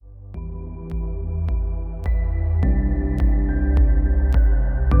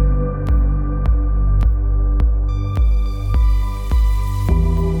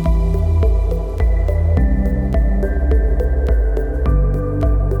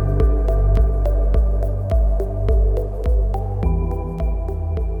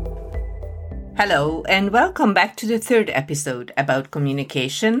Hello, and welcome back to the third episode about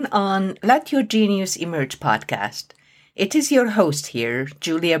communication on Let Your Genius Emerge podcast. It is your host here,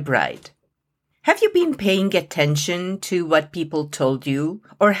 Julia Bright. Have you been paying attention to what people told you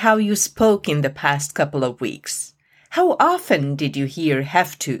or how you spoke in the past couple of weeks? How often did you hear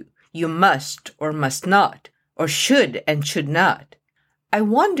have to, you must or must not, or should and should not? I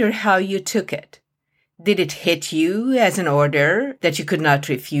wonder how you took it. Did it hit you as an order that you could not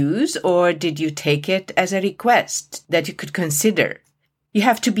refuse, or did you take it as a request that you could consider? You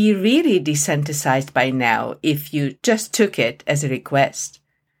have to be really desensitized by now if you just took it as a request.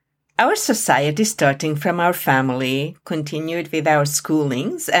 Our society, starting from our family, continued with our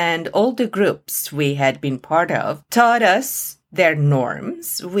schoolings, and all the groups we had been part of taught us their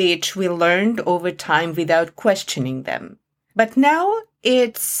norms, which we learned over time without questioning them. But now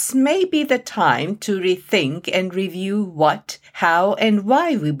it's maybe the time to rethink and review what, how, and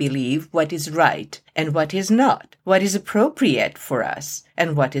why we believe what is right and what is not, what is appropriate for us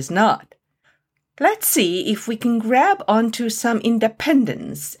and what is not. Let's see if we can grab onto some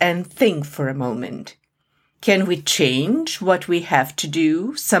independence and think for a moment. Can we change what we have to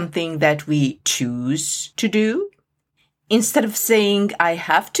do, something that we choose to do? Instead of saying, I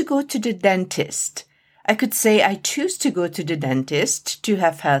have to go to the dentist, I could say I choose to go to the dentist to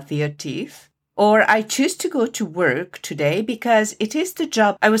have healthier teeth. Or I choose to go to work today because it is the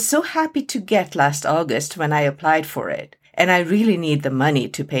job I was so happy to get last August when I applied for it, and I really need the money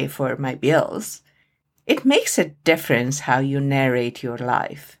to pay for my bills. It makes a difference how you narrate your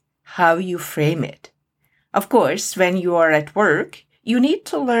life, how you frame it. Of course, when you are at work, you need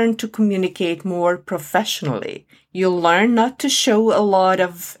to learn to communicate more professionally. You'll learn not to show a lot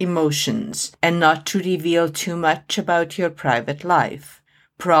of emotions and not to reveal too much about your private life.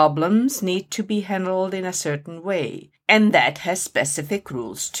 Problems need to be handled in a certain way, and that has specific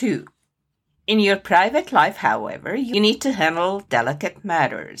rules too. In your private life, however, you need to handle delicate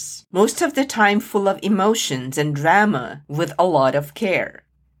matters, most of the time full of emotions and drama with a lot of care.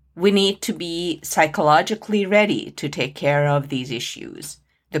 We need to be psychologically ready to take care of these issues.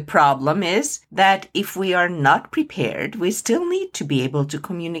 The problem is that if we are not prepared, we still need to be able to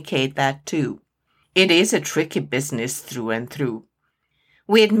communicate that too. It is a tricky business through and through.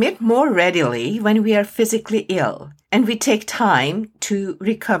 We admit more readily when we are physically ill, and we take time to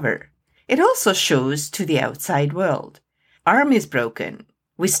recover. It also shows to the outside world. Arm is broken.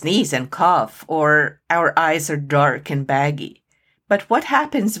 We sneeze and cough, or our eyes are dark and baggy. But what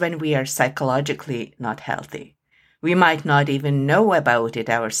happens when we are psychologically not healthy? We might not even know about it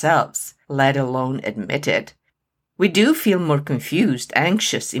ourselves, let alone admit it. We do feel more confused,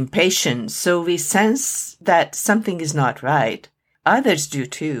 anxious, impatient, so we sense that something is not right. Others do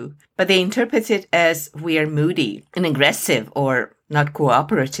too, but they interpret it as we are moody and aggressive or not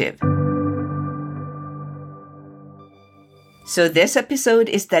cooperative. So this episode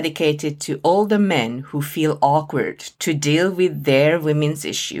is dedicated to all the men who feel awkward to deal with their women's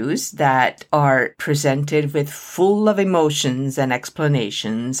issues that are presented with full of emotions and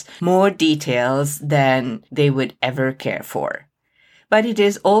explanations, more details than they would ever care for. But it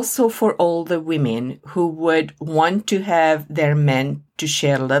is also for all the women who would want to have their men to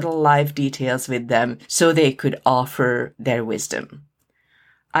share little life details with them so they could offer their wisdom.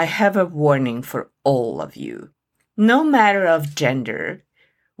 I have a warning for all of you. No matter of gender,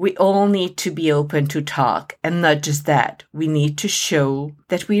 we all need to be open to talk, and not just that, we need to show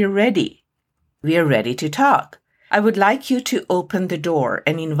that we are ready. We are ready to talk. I would like you to open the door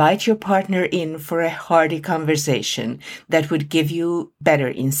and invite your partner in for a hearty conversation that would give you better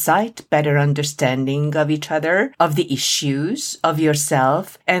insight, better understanding of each other, of the issues, of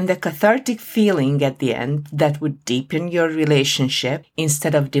yourself, and the cathartic feeling at the end that would deepen your relationship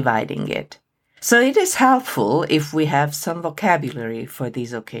instead of dividing it. So it is helpful if we have some vocabulary for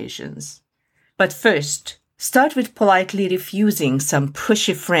these occasions. But first, start with politely refusing some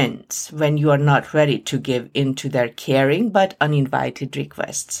pushy friends when you are not ready to give in to their caring but uninvited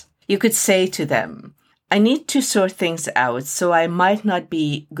requests. You could say to them, I need to sort things out, so I might not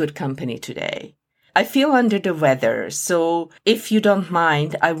be good company today. I feel under the weather, so if you don't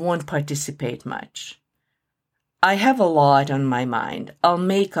mind, I won't participate much. I have a lot on my mind. I'll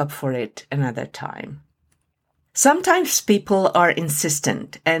make up for it another time. Sometimes people are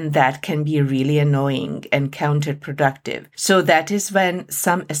insistent, and that can be really annoying and counterproductive. So that is when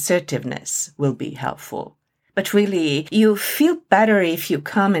some assertiveness will be helpful. But really, you feel better if you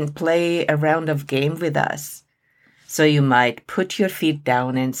come and play a round of game with us. So you might put your feet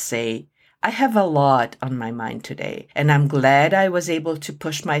down and say, I have a lot on my mind today, and I'm glad I was able to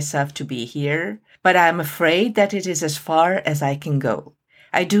push myself to be here, but I'm afraid that it is as far as I can go.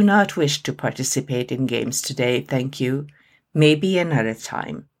 I do not wish to participate in games today, thank you. Maybe another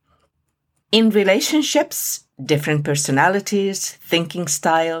time. In relationships, different personalities, thinking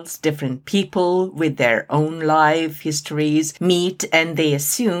styles, different people with their own life histories meet and they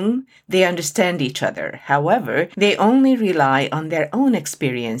assume they understand each other. However, they only rely on their own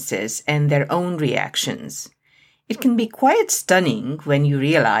experiences and their own reactions. It can be quite stunning when you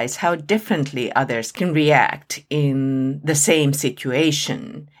realize how differently others can react in the same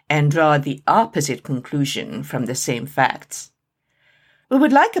situation and draw the opposite conclusion from the same facts. We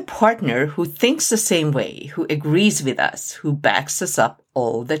would like a partner who thinks the same way, who agrees with us, who backs us up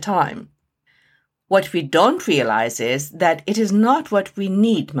all the time. What we don't realize is that it is not what we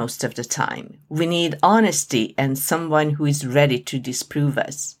need most of the time. We need honesty and someone who is ready to disprove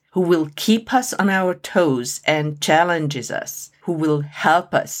us, who will keep us on our toes and challenges us, who will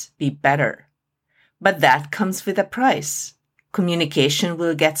help us be better. But that comes with a price. Communication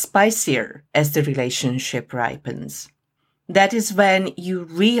will get spicier as the relationship ripens. That is when you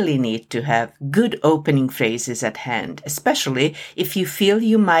really need to have good opening phrases at hand, especially if you feel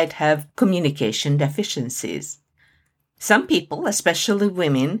you might have communication deficiencies. Some people, especially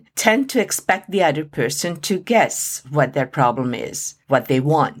women, tend to expect the other person to guess what their problem is, what they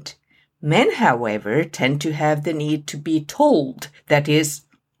want. Men, however, tend to have the need to be told, that is,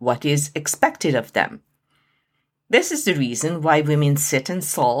 what is expected of them. This is the reason why women sit and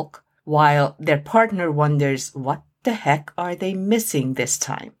sulk while their partner wonders what the heck are they missing this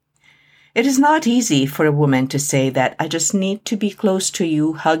time? It is not easy for a woman to say that I just need to be close to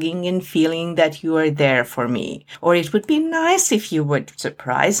you, hugging and feeling that you are there for me. Or it would be nice if you would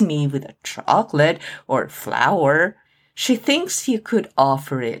surprise me with a chocolate or flower. She thinks you could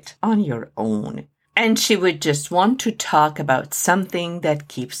offer it on your own. And she would just want to talk about something that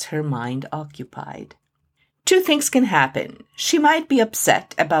keeps her mind occupied. Two things can happen. She might be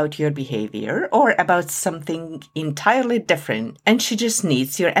upset about your behavior or about something entirely different, and she just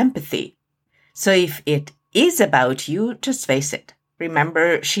needs your empathy. So if it is about you, just face it.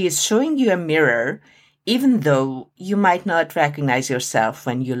 Remember, she is showing you a mirror, even though you might not recognize yourself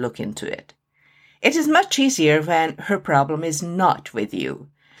when you look into it. It is much easier when her problem is not with you.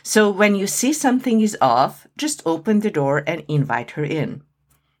 So when you see something is off, just open the door and invite her in.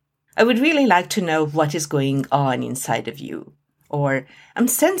 I would really like to know what is going on inside of you. Or, I'm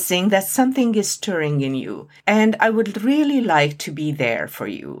sensing that something is stirring in you, and I would really like to be there for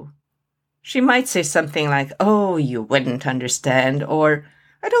you. She might say something like, oh, you wouldn't understand, or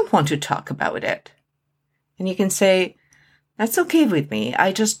I don't want to talk about it. And you can say, that's okay with me.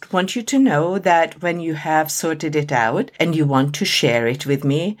 I just want you to know that when you have sorted it out and you want to share it with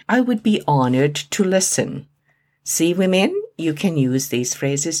me, I would be honored to listen. See, women, you can use these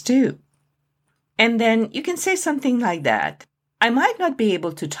phrases too. And then you can say something like that. I might not be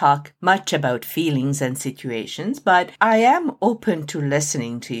able to talk much about feelings and situations, but I am open to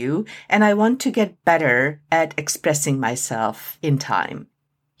listening to you, and I want to get better at expressing myself in time.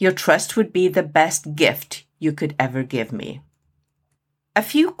 Your trust would be the best gift you could ever give me. A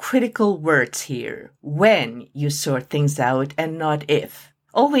few critical words here. When you sort things out and not if.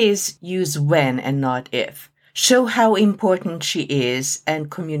 Always use when and not if. Show how important she is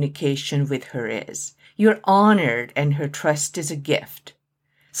and communication with her is. You're honored and her trust is a gift.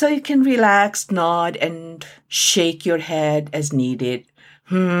 So you can relax, nod, and shake your head as needed.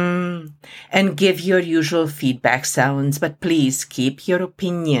 And give your usual feedback sounds, but please keep your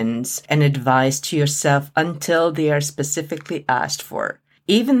opinions and advice to yourself until they are specifically asked for.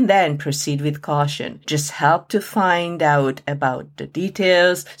 Even then, proceed with caution. Just help to find out about the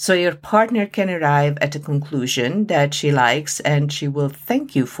details so your partner can arrive at a conclusion that she likes and she will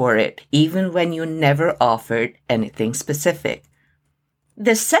thank you for it, even when you never offered anything specific.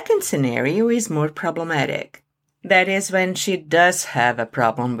 The second scenario is more problematic. That is when she does have a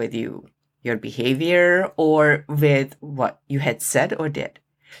problem with you, your behavior, or with what you had said or did.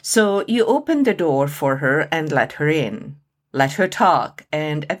 So you open the door for her and let her in. Let her talk,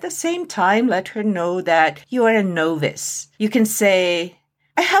 and at the same time, let her know that you are a novice. You can say,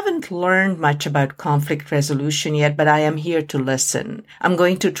 I haven't learned much about conflict resolution yet, but I am here to listen. I'm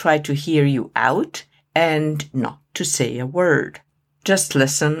going to try to hear you out and not to say a word. Just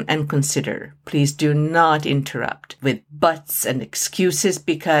listen and consider. Please do not interrupt with buts and excuses,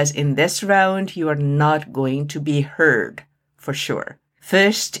 because in this round, you are not going to be heard, for sure.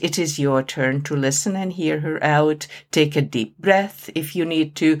 First, it is your turn to listen and hear her out. Take a deep breath if you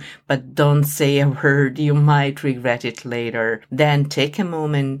need to, but don't say a word. You might regret it later. Then take a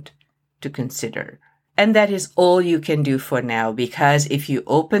moment to consider. And that is all you can do for now, because if you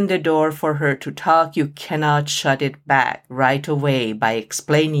open the door for her to talk, you cannot shut it back right away by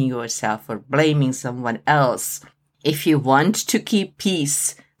explaining yourself or blaming someone else. If you want to keep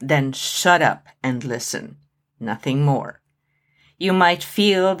peace, then shut up and listen. Nothing more. You might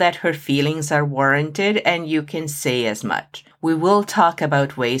feel that her feelings are warranted, and you can say as much. We will talk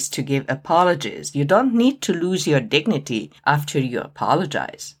about ways to give apologies. You don't need to lose your dignity after you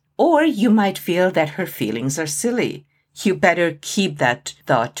apologize. Or you might feel that her feelings are silly. You better keep that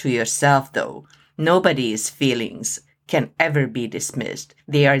thought to yourself, though. Nobody's feelings can ever be dismissed.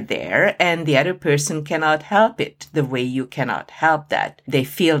 They are there, and the other person cannot help it the way you cannot help that. They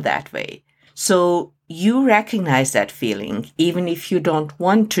feel that way. So you recognize that feeling, even if you don't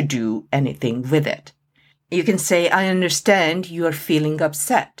want to do anything with it. You can say, I understand you are feeling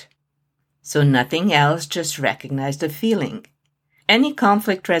upset. So nothing else, just recognize the feeling. Any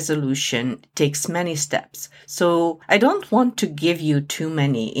conflict resolution takes many steps, so I don't want to give you too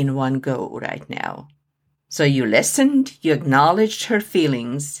many in one go right now. So you listened, you acknowledged her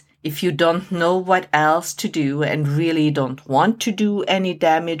feelings. If you don't know what else to do and really don't want to do any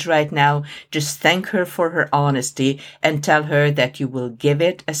damage right now, just thank her for her honesty and tell her that you will give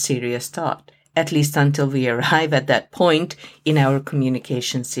it a serious thought, at least until we arrive at that point in our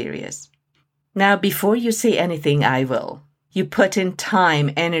communication series. Now, before you say anything, I will. You put in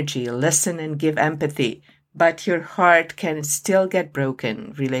time, energy, listen, and give empathy, but your heart can still get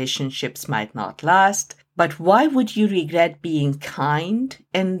broken. Relationships might not last. But why would you regret being kind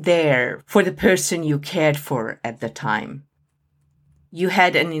and there for the person you cared for at the time? You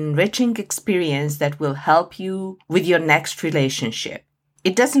had an enriching experience that will help you with your next relationship.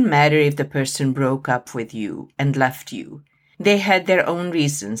 It doesn't matter if the person broke up with you and left you. They had their own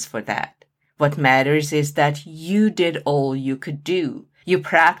reasons for that. What matters is that you did all you could do. You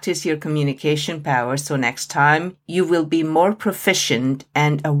practice your communication power, so next time you will be more proficient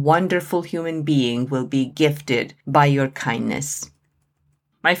and a wonderful human being will be gifted by your kindness.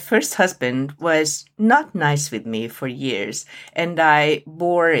 My first husband was not nice with me for years, and I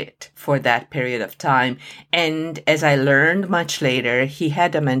bore it for that period of time. And as I learned much later, he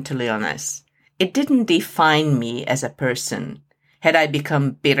had a mental illness. It didn't define me as a person. Had I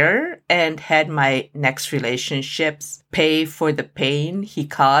become bitter and had my next relationships pay for the pain he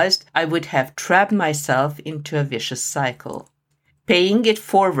caused, I would have trapped myself into a vicious cycle. Paying it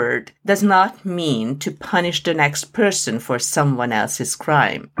forward does not mean to punish the next person for someone else's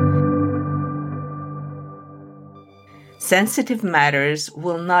crime. Sensitive matters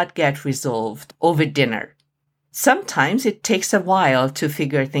will not get resolved over dinner. Sometimes it takes a while to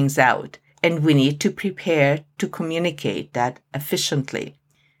figure things out, and we need to prepare to communicate that efficiently.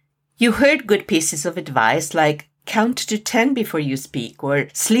 You heard good pieces of advice like count to 10 before you speak, or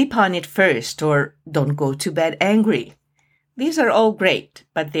sleep on it first, or don't go to bed angry. These are all great,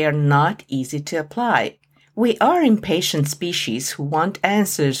 but they are not easy to apply. We are impatient species who want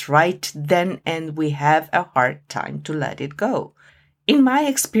answers right then, and we have a hard time to let it go. In my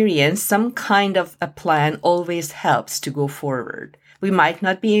experience, some kind of a plan always helps to go forward. We might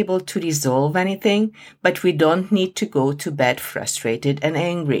not be able to resolve anything, but we don't need to go to bed frustrated and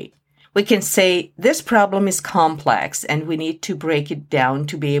angry. We can say, this problem is complex and we need to break it down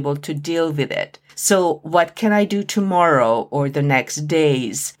to be able to deal with it. So what can I do tomorrow or the next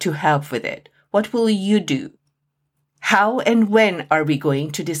days to help with it? What will you do? How and when are we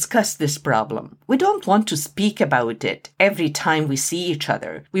going to discuss this problem? We don't want to speak about it every time we see each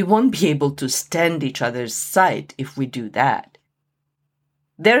other. We won't be able to stand each other's side if we do that.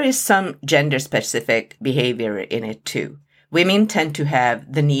 There is some gender-specific behavior in it too. Women tend to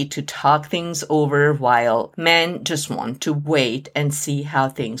have the need to talk things over while men just want to wait and see how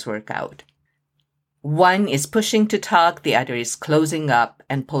things work out. One is pushing to talk, the other is closing up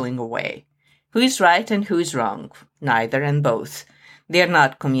and pulling away. Who is right and who is wrong? Neither and both. They are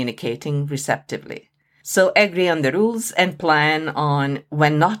not communicating receptively. So agree on the rules and plan on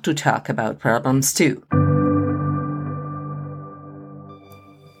when not to talk about problems too.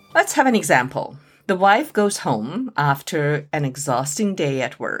 Let's have an example. The wife goes home after an exhausting day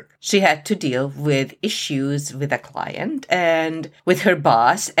at work. She had to deal with issues with a client and with her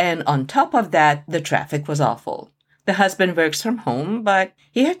boss, and on top of that, the traffic was awful. The husband works from home, but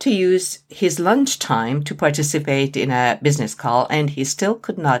he had to use his lunchtime to participate in a business call, and he still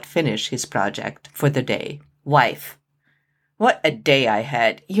could not finish his project for the day. Wife: what a day I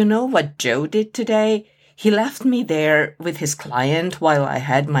had. You know what Joe did today? He left me there with his client while I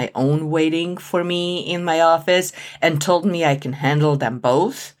had my own waiting for me in my office and told me I can handle them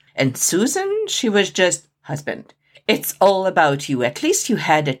both. And Susan, she was just husband. It's all about you. At least you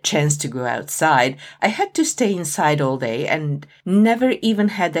had a chance to go outside. I had to stay inside all day and never even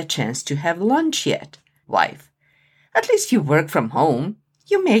had a chance to have lunch yet. Wife: at least you work from home.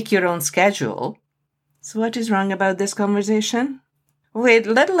 You make your own schedule. So what is wrong about this conversation? With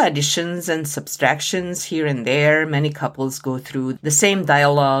little additions and subtractions here and there, many couples go through the same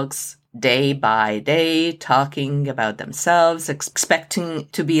dialogues day by day, talking about themselves, expecting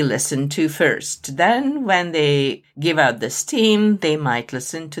to be listened to first. Then, when they give out the steam, they might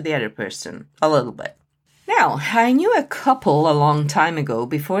listen to the other person a little bit. Now, I knew a couple a long time ago.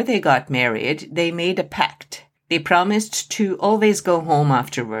 Before they got married, they made a pact. They promised to always go home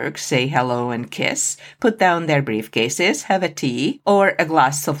after work, say hello and kiss, put down their briefcases, have a tea or a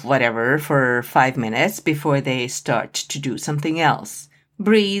glass of whatever for 5 minutes before they start to do something else.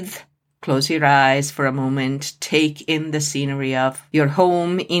 Breathe. Close your eyes for a moment, take in the scenery of your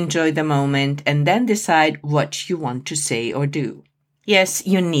home, enjoy the moment, and then decide what you want to say or do. Yes,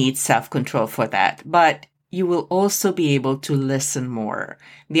 you need self-control for that, but you will also be able to listen more.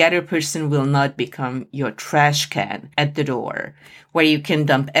 The other person will not become your trash can at the door, where you can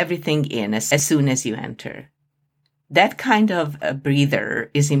dump everything in as soon as you enter. That kind of a breather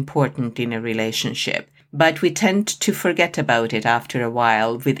is important in a relationship. But we tend to forget about it after a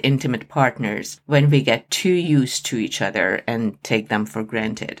while with intimate partners when we get too used to each other and take them for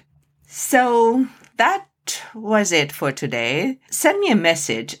granted. So that was it for today. Send me a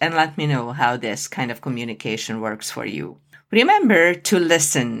message and let me know how this kind of communication works for you. Remember to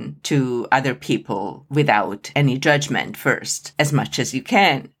listen to other people without any judgment first, as much as you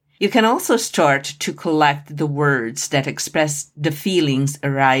can. You can also start to collect the words that express the feelings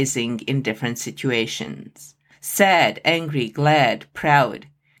arising in different situations. Sad, angry, glad, proud.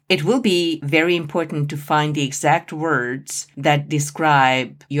 It will be very important to find the exact words that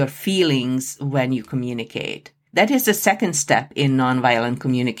describe your feelings when you communicate. That is the second step in nonviolent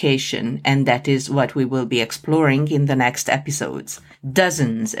communication, and that is what we will be exploring in the next episodes.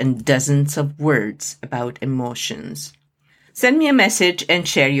 Dozens and dozens of words about emotions. Send me a message and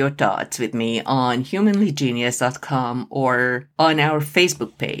share your thoughts with me on humanlygenius.com or on our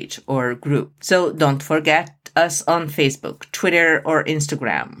Facebook page or group. So don't forget us on Facebook, Twitter, or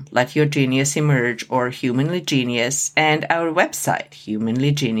Instagram. Let Your Genius Emerge or Humanly Genius, and our website,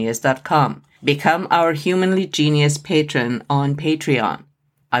 humanlygenius.com. Become our Humanly Genius patron on Patreon.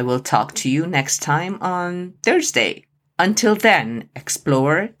 I will talk to you next time on Thursday. Until then,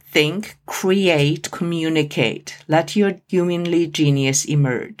 explore, think, create, communicate. Let your humanly genius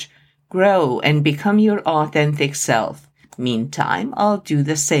emerge. Grow and become your authentic self. Meantime, I'll do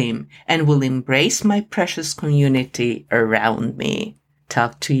the same and will embrace my precious community around me.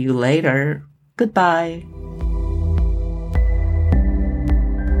 Talk to you later. Goodbye.